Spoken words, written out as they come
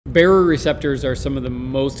Baroreceptors are some of the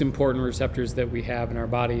most important receptors that we have in our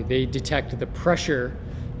body. They detect the pressure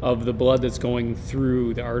of the blood that's going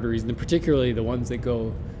through the arteries, and particularly the ones that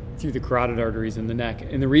go through the carotid arteries in the neck.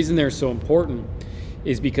 And the reason they're so important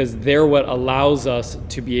is because they're what allows us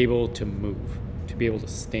to be able to move, to be able to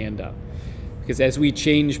stand up. Because as we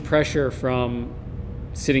change pressure from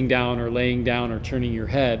sitting down or laying down or turning your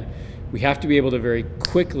head, we have to be able to very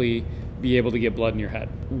quickly be able to get blood in your head.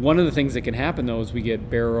 One of the things that can happen though is we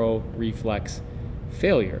get baroreflex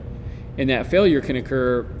failure. And that failure can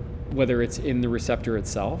occur whether it's in the receptor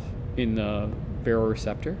itself, in the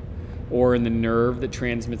baroreceptor, or in the nerve that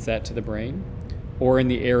transmits that to the brain, or in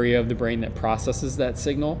the area of the brain that processes that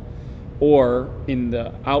signal, or in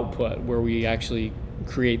the output where we actually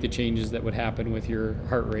create the changes that would happen with your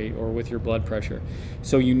heart rate or with your blood pressure.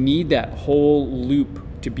 So you need that whole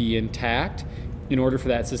loop to be intact in order for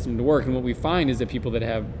that system to work. And what we find is that people that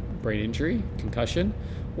have brain injury, concussion,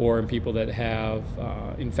 or in people that have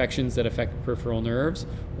infections that affect peripheral nerves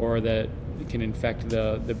or that can infect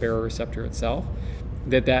the baroreceptor itself,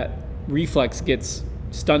 that reflex gets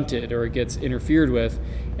stunted or it gets interfered with,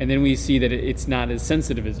 and then we see that it's not as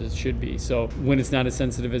sensitive as it should be. So when it's not as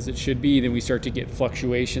sensitive as it should be, then we start to get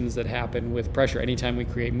fluctuations that happen with pressure. Anytime we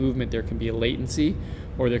create movement, there can be a latency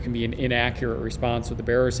or there can be an inaccurate response with the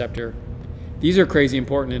baroreceptor. These are crazy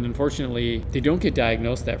important, and unfortunately, they don't get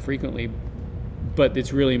diagnosed that frequently, but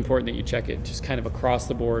it's really important that you check it just kind of across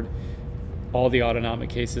the board, all the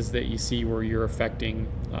autonomic cases that you see where you're affecting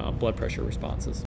blood pressure responses.